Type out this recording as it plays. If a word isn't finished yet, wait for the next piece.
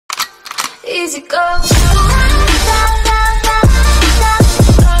easy go.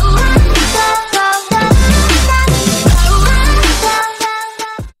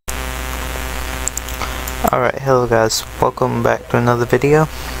 Alright, hello guys, welcome back to another video.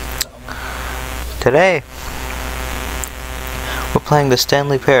 Today, we're playing the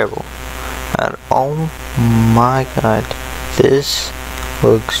Stanley Parable. And oh my god, this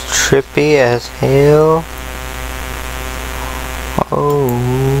looks trippy as hell. Oh,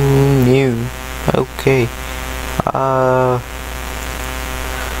 new. Okay.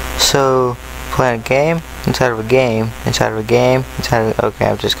 So, playing a game, inside of a game, inside of a game, inside of a, okay,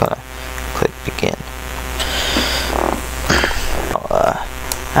 I'm just gonna click begin.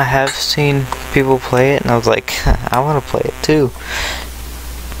 I have seen people play it and I was like, I want to play it too.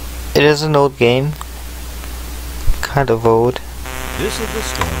 It is an old game. Kind of old. This is the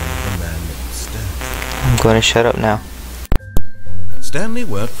story of a man named Stanley. I'm going to shut up now. Stanley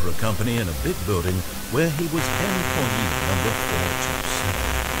worked for a company in a big building where he was employee number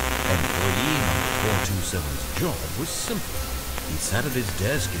 427. Employee number 427's job was simple. He sat at his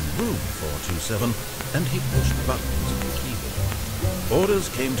desk in room 427 and he pushed buttons on the keyboard.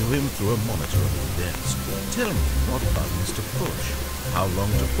 Orders came to him through a monitor on his desk, telling him what buttons to push, how long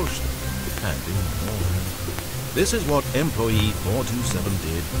to push them, and in what order. This is what employee 427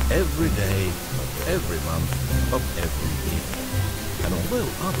 did every day of every month of every year. And although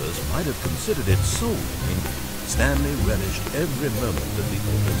others might have considered it soul-winning, Stanley relished every moment that the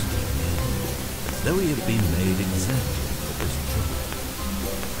orders came in, as though he had been made exactly for this job.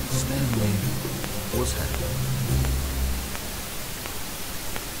 And Stanley was happy.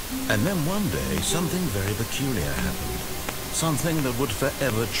 And then one day, something very peculiar happened. Something that would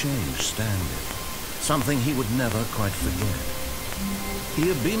forever change Stanley. Something he would never quite forget. He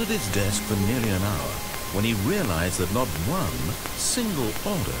had been at his desk for nearly an hour when he realized that not one single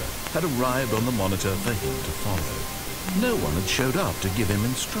order had arrived on the monitor for him to follow. No one had showed up to give him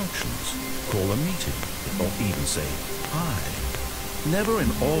instructions, call a meeting, or even say hi. Never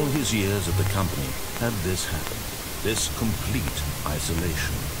in all his years at the company had this happened. This complete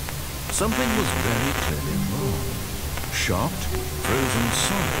isolation. Something was very clearly wrong. Shocked, frozen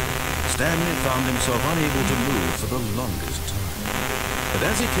solid, Stanley found himself unable to move for the longest time. But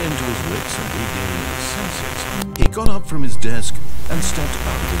as he came to his wits and regaining his senses, he got up from his desk and stepped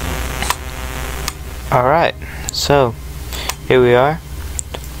out of his office. Alright, so, here we are.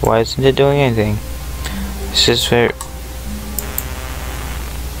 Why isn't it doing anything? This is very...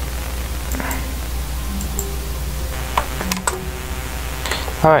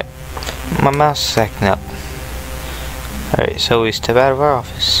 Alright, my mouse is acting up. Alright, so we step out of our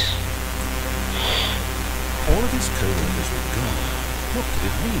office. All of his co-workers were gone. What could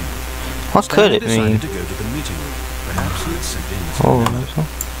it mean? What could it mean? To go to the meeting room. Perhaps he had simply missed Oh, the memo.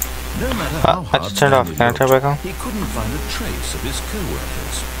 No matter how I hard just turned off. Stanley Can I turn looked, back on? he couldn't find a trace of his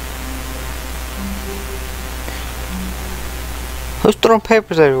co-workers. Who's throwing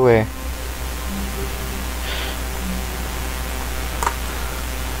papers everywhere?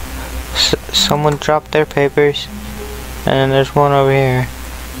 Someone dropped their papers, and then there's one over here,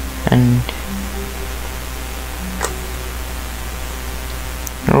 and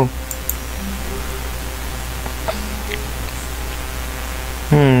oh,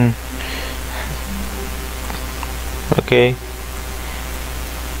 okay.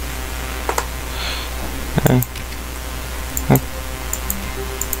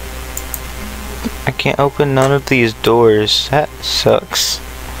 I can't open none of these doors. That sucks.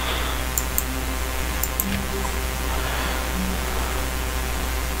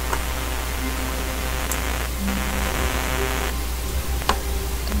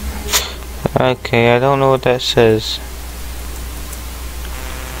 Okay, I don't know what that says.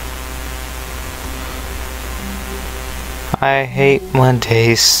 I hate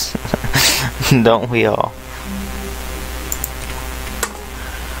Mondays. Don't we all?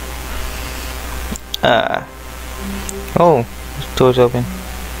 Oh, this door's open.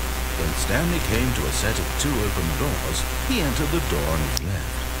 When Stanley came to a set of 2 open doors, he entered the door on his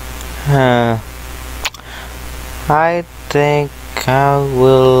left. I think I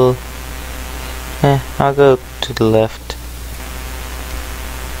will... I'll go to the left.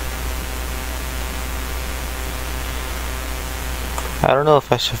 I don't know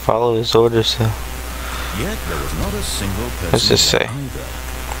if I should follow his orders though. Yet there was not a single person Let's just say. either.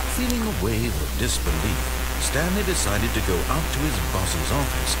 Feeling a wave of disbelief, Stanley decided to go up to his boss's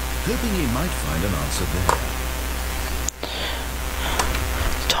office, hoping he might find an answer there.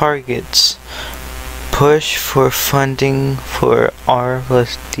 Targets. Push for funding for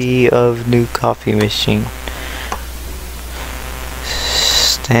R+D of new coffee machine.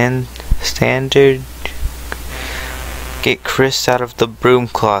 Standard. Get Chris out of the broom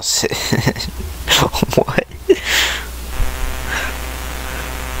closet. What?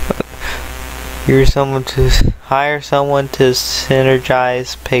 Hire someone to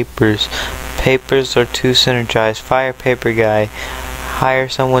synergize papers. Papers are too synergized. Fire paper guy. Hire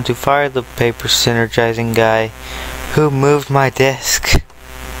someone to fire the paper synergizing guy. Who moved my desk?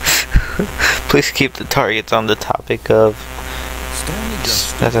 Please keep the targets on the topic of. Stanley just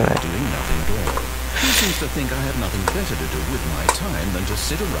stood there doing nothing at all. He seems to think I have nothing better to do with my time than to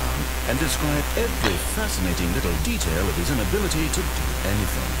sit around and describe every fascinating little detail of his inability to do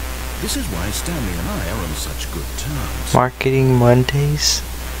anything. This is why Stanley and I are on such good terms. Marketing Mondays?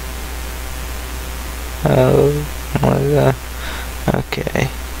 Oh my god. Okay.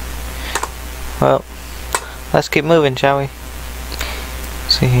 Well, let's keep moving, shall we?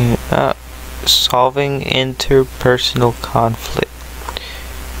 See here. Solving interpersonal conflict.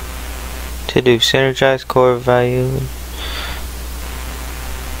 To do synergize core value.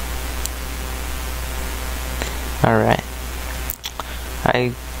 Alright.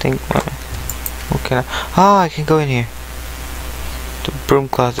 I think what can I? Oh, I can go in here. The broom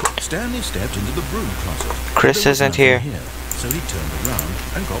closet. Stanley stepped into the broom closet. Chris isn't here. So he turned around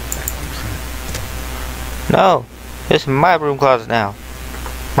and got back on track. No, this is my broom closet now.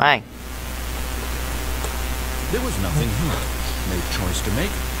 Mine. There was nothing here. No choice to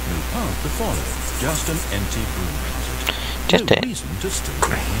make, no path to follow. Just an empty broom closet. Just no reason to still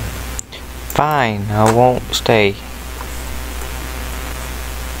be here. Fine, I won't stay.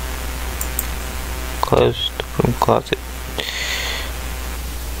 Close the broom closet.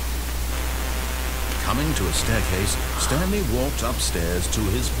 Coming to a staircase, Stanley walked upstairs to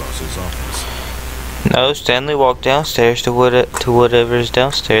his boss's office. No, Stanley walked downstairs to whatever is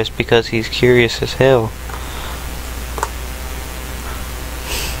downstairs because he's curious as hell.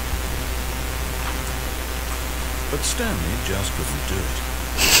 But Stanley just couldn't do it.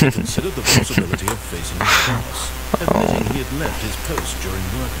 He considered the possibility of facing his boss, admitting he had left his post during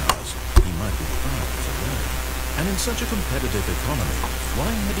work hours. He might be fired for that. And in such a competitive economy,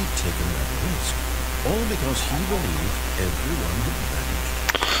 why had he taken that risk? All because he believed everyone had vanished.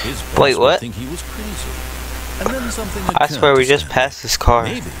 His boss Wait, what? would think he was crazy. And then something occurred. I swear we to just Stanley. passed this car.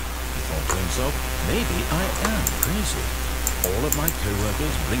 Maybe, he thought to himself, maybe I am crazy. All of my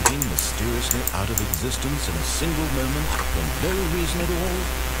co-workers blinking mysteriously out of existence in a single moment for no reason at all.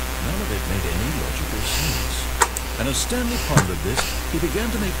 None of it made any logical sense. And as Stanley pondered this, he began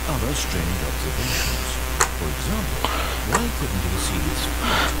to make other strange observations. For example, why couldn't he see his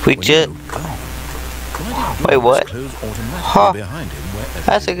feet? We just. Wait, what? Huh.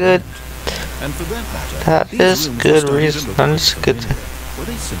 That's a good. And for that matter, That is good reason. That's good. Were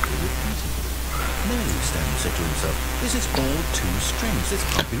they simply repeating? No, Stanley said to himself, this is all too strange. This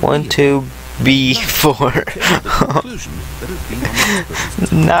can't be 1, 2, B4.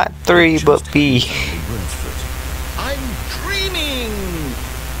 Not 3, but B. I'm dreaming!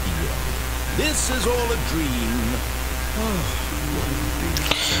 He yelled. This is all a dream.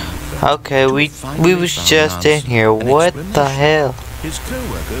 Okay, we was just in here. What the hell? His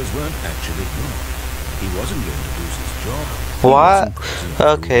co-workers weren't actually wrong. He wasn't going to lose his job. What?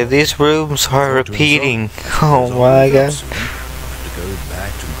 Okay, these rooms are repeating. Oh my god. To go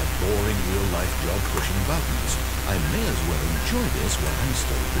back to my boring real-life job pushing buttons. I may as well enjoy this while I'm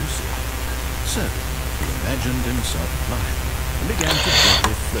still lucid. So, he imagined himself flying and began to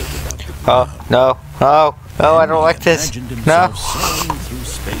gently float above the ground. Oh, no. Oh, no, I don't like this. No. Sailing through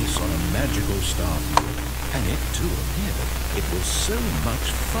space on a magical star field, and it too appeared. It was so much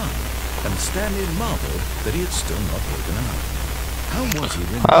fun, and Stanley marveled that he had still not woken up. How was he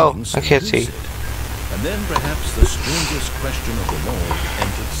remaining so I can't see. lucid? And then perhaps the strangest question of them all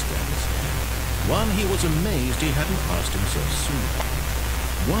entered Stanley's head. One he was amazed he hadn't asked himself sooner.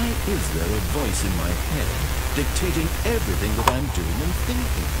 Why is there a voice in my head dictating everything that I'm doing and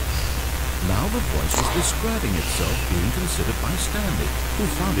thinking? Now the voice was describing itself being considered by Stanley, who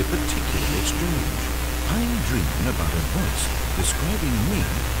found it particularly strange. I'm dreaming about a voice describing me,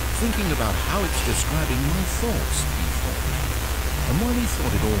 thinking about how it's describing my thoughts, he thought. And while he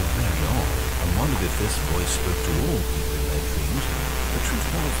thought it all very odd, and wondered if this voice spoke to all people in their dreams, the truth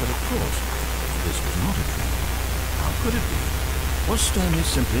was that, of course, this was not a dream. How could it be? Was Stanley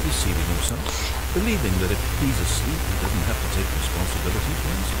simply deceiving himself, believing that if he's asleep, he doesn't have to take responsibility for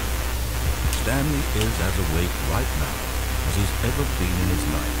himself? Stanley is as awake right now as he's ever been in his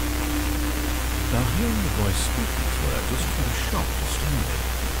life. Now, hearing the voice speak these words was quite a shock to Stanley.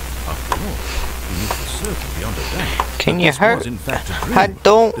 After all, beneath the surface beyond a doubt. Can you hurt? Was in fact a dream. I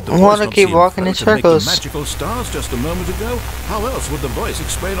don't Did the voice want to not keep see him walking in float and make the circles. magical stars just a moment ago? How else would the voice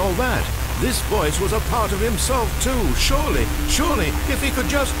explain all that? This voice was a part of himself too. Surely, if he could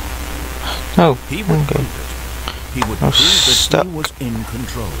just... No. He would prove it. He would prove that stuck. he was in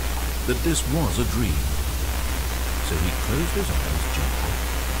control. That this was a dream. So he closed his eyes gently.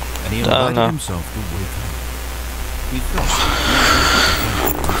 And he invited himself to wake up. He felt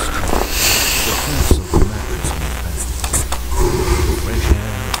the pulse of the mattress in his bed. The fresh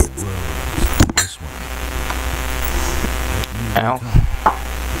air of the world was this one. Ow.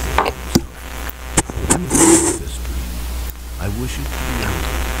 I'm full of this dream. I wish it to be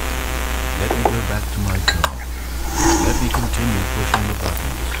over. Let me go back to my job. Let me continue pushing the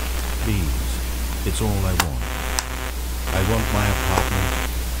buttons. Please. It's all I want. I want my apartment,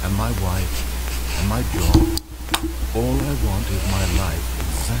 and my wife, and my job. All I want is my life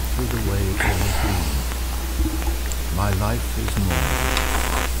exactly the way it always been. My life is normal.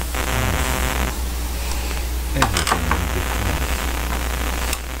 Everything will be fine.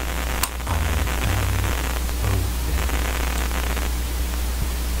 I am okay.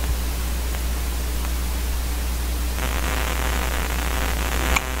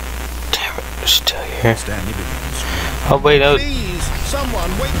 Damn it, we're still here. Stanley began to scream. Oh wait, no. Please,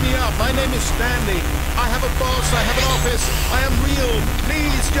 someone wake me up. My name is Stanley. I have a boss. I have an office. I am real.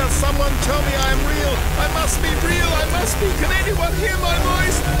 Please, just someone tell me I am real. I must be real. I must be. Can anyone hear my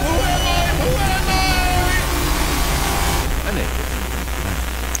voice? Who am I? Who am I? And it.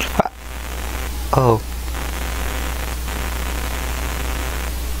 Oh.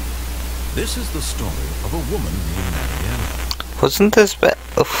 This is the story of a woman named Mariella. Wasn't this bad?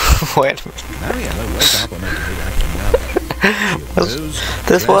 Oh, wait a minute. Mariella woke up on a day after another.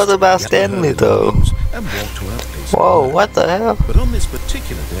 This was about Stanley though. And walked to her place. Whoa, what the hell? But on this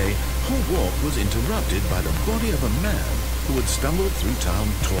particular day, her walk was interrupted by the body of a man who had stumbled through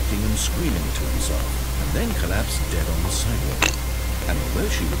town talking and screaming to himself, and then collapsed dead on the sidewalk. And although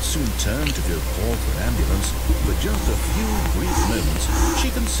she would soon turn to go call for an ambulance, for just a few brief moments,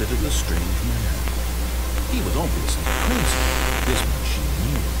 she considered the strange man. He was obviously crazy. This much she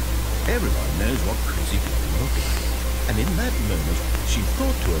knew. Everyone knows what crazy people look like. And in that moment, she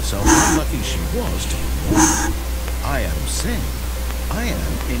thought to herself how lucky she was to be normal. I am sane. I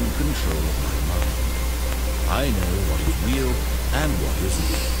am in control of my mind. I know what is real and what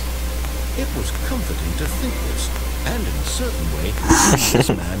isn't. It was comforting to think this, and in a certain way, this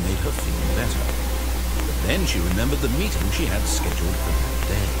man made her feel better. But then she remembered the meeting she had scheduled for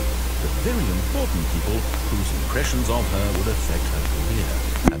that day. The very important people whose impressions of her would affect her career,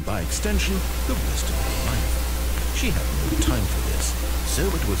 and by extension, the rest of her life. She had no time for this, so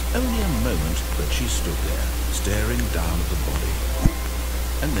it was only a moment that she stood there, staring down at the body.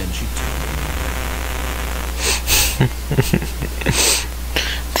 And then she turned and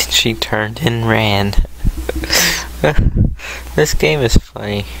ran. Then she turned and ran. This game is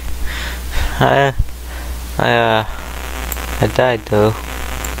funny. I died though.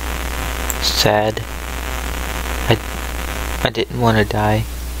 Sad. I didn't want to die.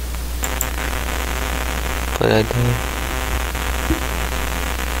 But I did.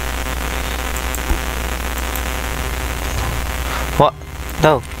 What?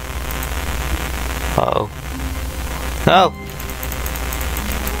 No. Uh-oh. No!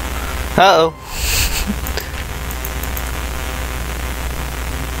 Uh-oh.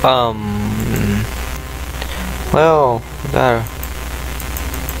 Well, gotta...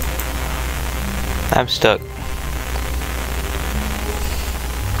 I'm stuck.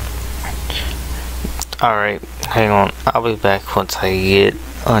 Alright, hang on. I'll be back once I get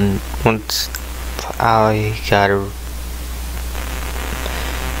on. Once I gotta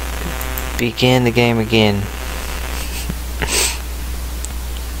begin the game again.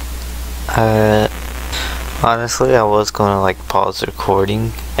 Honestly, I was gonna like pause the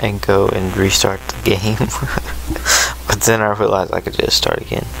recording and go and restart the game, but then I realized I could just start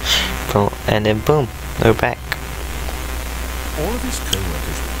again. Boom, and then boom, we're back. All of his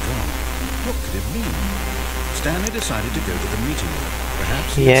co-workers were gone. What could it mean? Stanley decided to go to the meeting room.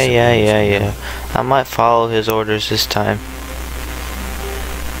 Perhaps. Yeah. I might follow his orders this time.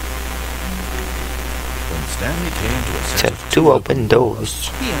 When Stanley came to a set of two open doors.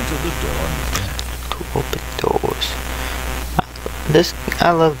 He entered the door on his left. Two open doors.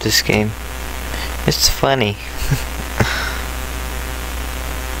 I love this game. It's funny.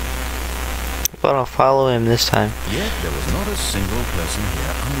 But I'll follow him this time. Yet there was not a single person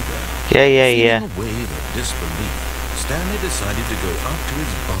here either. Yeah. In a wave of disbelief, Stanley decided to go up to his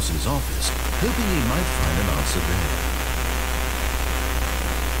boss's office, hoping he might find an answer there.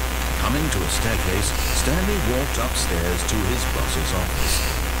 Coming to a staircase, Stanley walked upstairs to his boss's office.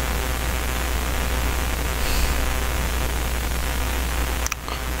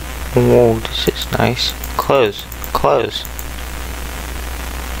 Whoa, this is nice. Close. Close.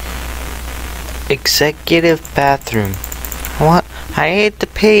 Executive bathroom. What? I need to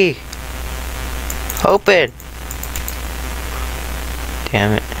pee. Open.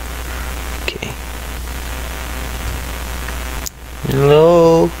 Damn it. Okay.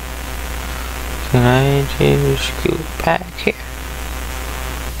 Hello. Can I just go back here?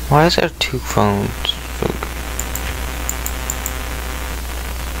 Why is there two phones?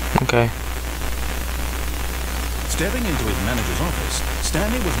 Okay. Stepping into his manager's office,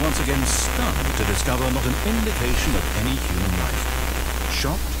 Stanley was once again stunned to discover not an indication of any human life.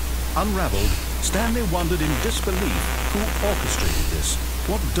 Shocked, unraveled, Stanley wondered in disbelief who orchestrated this,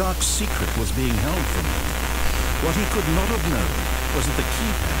 what dark secret was being held from him. What he could not have known was that the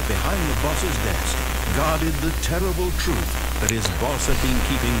keypad behind the boss's desk guarded the terrible truth that his boss had been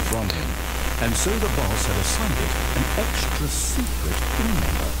keeping from him, and so the boss had assigned it an extra secret pin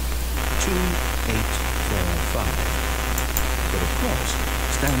number, 2845. But of course,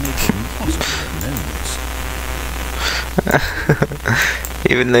 Stanley couldn't possibly have known this.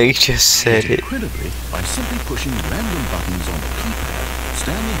 Even though you just said it. Incredibly, by simply pushing random buttons on the keypad,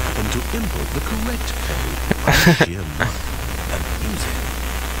 Stanley happened to input the correct code by sheer luck. Amusing.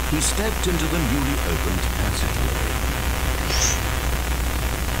 He stepped into the newly opened passageway.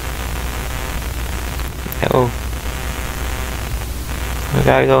 Oh. We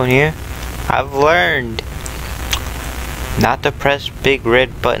gotta go in here. I've learned not to press big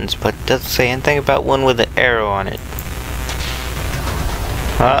red buttons, but it doesn't say anything about one with an arrow on it.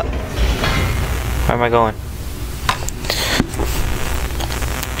 Where am I going?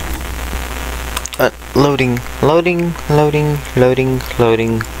 Loading. Loading. Loading. Loading.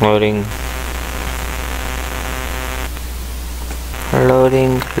 Loading. Loading.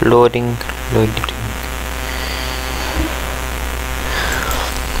 Loading. Loading. Loading.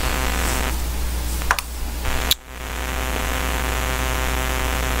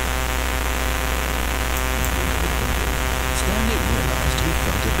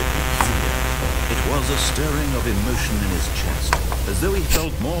 A stirring of emotion in his chest, as though he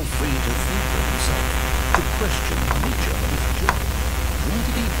felt more free to think for himself, to question the nature of his job. Why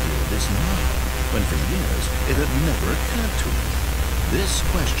did he feel this now, when for years it had never occurred to him? This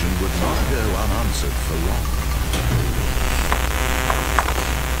question would not go unanswered for long.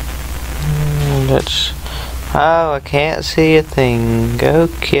 Let's... Oh, I can't see a thing.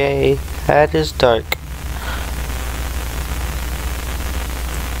 Okay, that is dark.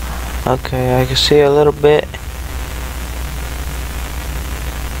 Okay, I can see a little bit.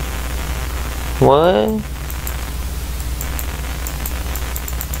 What?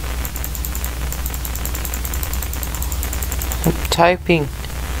 I'm typing.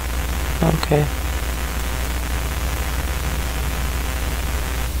 Okay.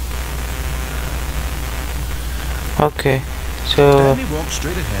 Okay. So Stanley walked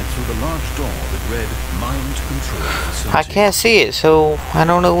straight ahead through the large door that read Mind Control Facility. I can't see it, so I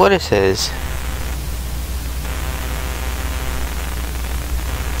don't know what it says.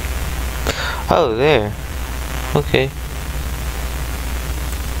 Oh, there. Okay.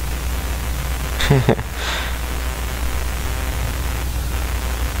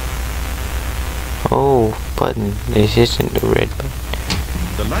 Oh, button. This isn't the red button.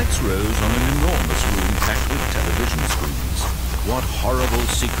 The lights rose on an enormous room packed with television screens. What horrible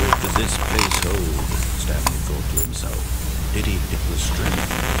secret does this place hold? Stanley thought to himself. Did he hit the strength to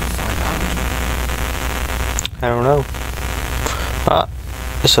find out? I don't know. Ah,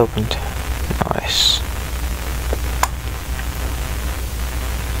 it's opened. Nice.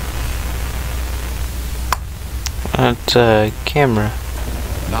 That's a camera.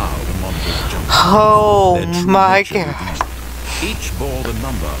 Now the monitors jumped. Oh my god. Each bore the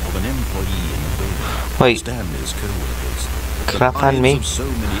number of an employee in the building. Wait. Stanley's co-workers. Can I find me?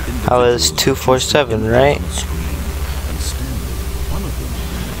 I was 247, right? And Stanley, one of them,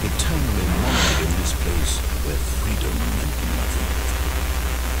 eternally monitored in this place where freedom meant nothing.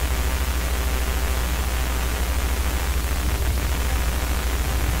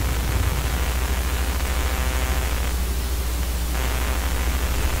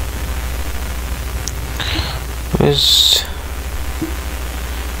 Was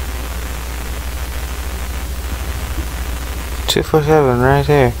 247 right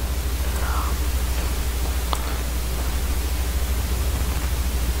there.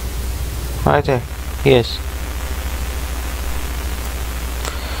 Right there. Yes.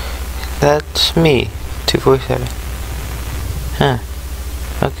 That's me. 247. Huh.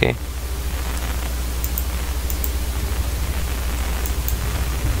 Okay.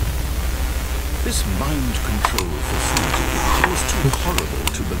 This mind control facility was too horrible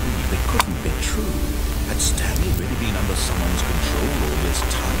to believe. It couldn't be true. Had Stanley really been under someone's control all this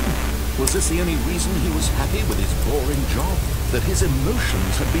time? Was this the only reason he was happy with his boring job? That his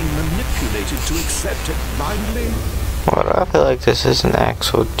emotions had been manipulated to accept it blindly? Well, I feel like this is an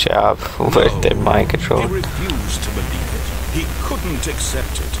actual job with the mind control. He refused to believe it. He couldn't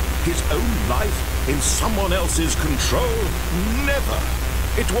accept it. His own life in someone else's control? Never!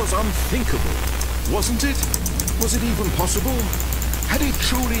 It was unthinkable, wasn't it? Was it even possible? Had he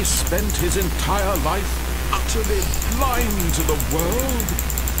truly spent his entire life utterly blind to the world?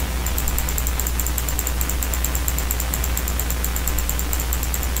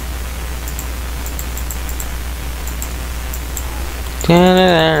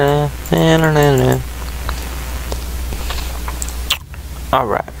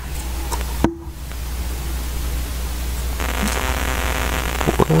 Alright.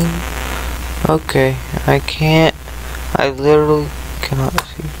 Okay, I can't. I literally cannot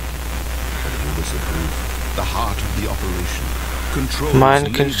see. Here was the proof. The heart of the operation. Controls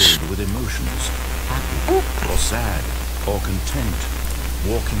labeled with emotions. Happy or sad or content.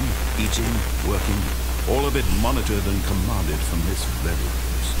 Walking, eating, working. All of it monitored and commanded from this very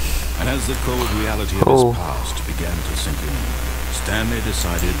place. And as the cold reality of his past began to sink in, Stanley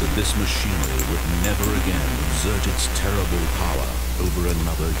decided that this machinery would never again exert its terrible power over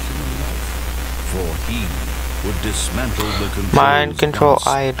another human life. For he would dismantle the controls. Mind control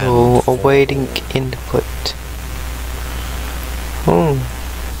idle, awaiting input.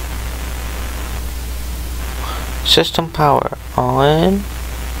 System power on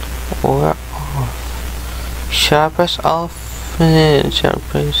or off. Shall I press off? Shall I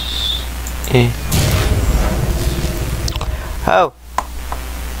press E? Oh.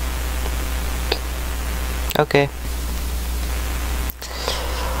 Okay.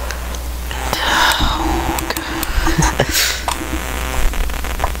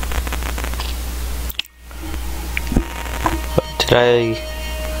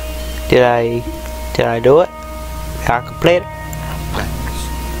 Did I do it? Did I complete it?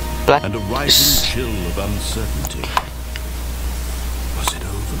 Black. And a rising chill of uncertainty. Was it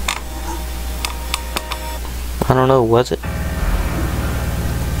over? I don't know, was it?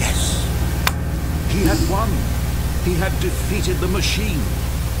 Yes. He had won. He had defeated the machine.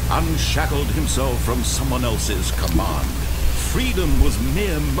 Unshackled himself from someone else's command. Freedom was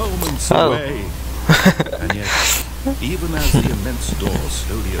mere moments away. And yet, even as the immense door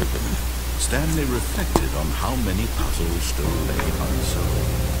slowly opened, Stanley reflected on how many puzzles still lay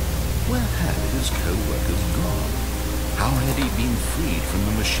unsolved. Where had his co-workers gone? How had he been freed from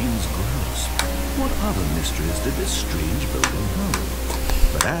the machine's grasp? What other mysteries did this strange building hold?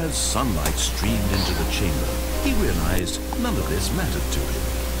 But as sunlight streamed into the chamber, he realized none of this mattered to him,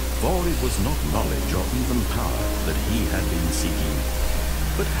 for it was not knowledge or even power that he had been seeking,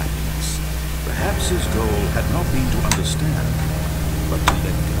 but happiness. Perhaps his goal had not been to understand, but to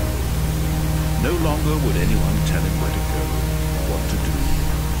let go. No longer would anyone tell him where to go, what to do,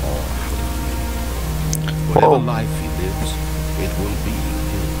 or how to live. Whatever life he lives, it will be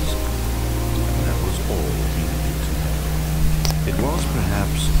his. And that was all he needed to know. It was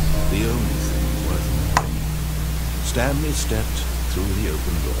perhaps the only thing worth knowing. Stanley stepped through the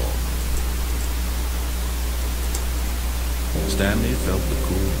open door. Stanley felt the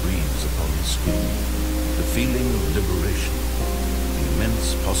cool breeze upon his skin, the feeling of liberation, the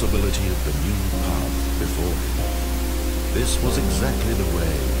immense possibility of the new path before him. This was exactly the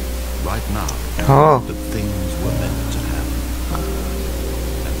way, right now, that things were meant to happen.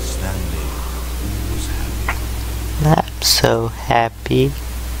 And Stanley was happy. I'm so happy.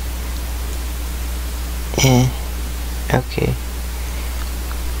 Okay.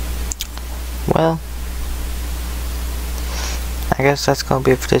 Well, I guess that's gonna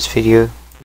be it for this video.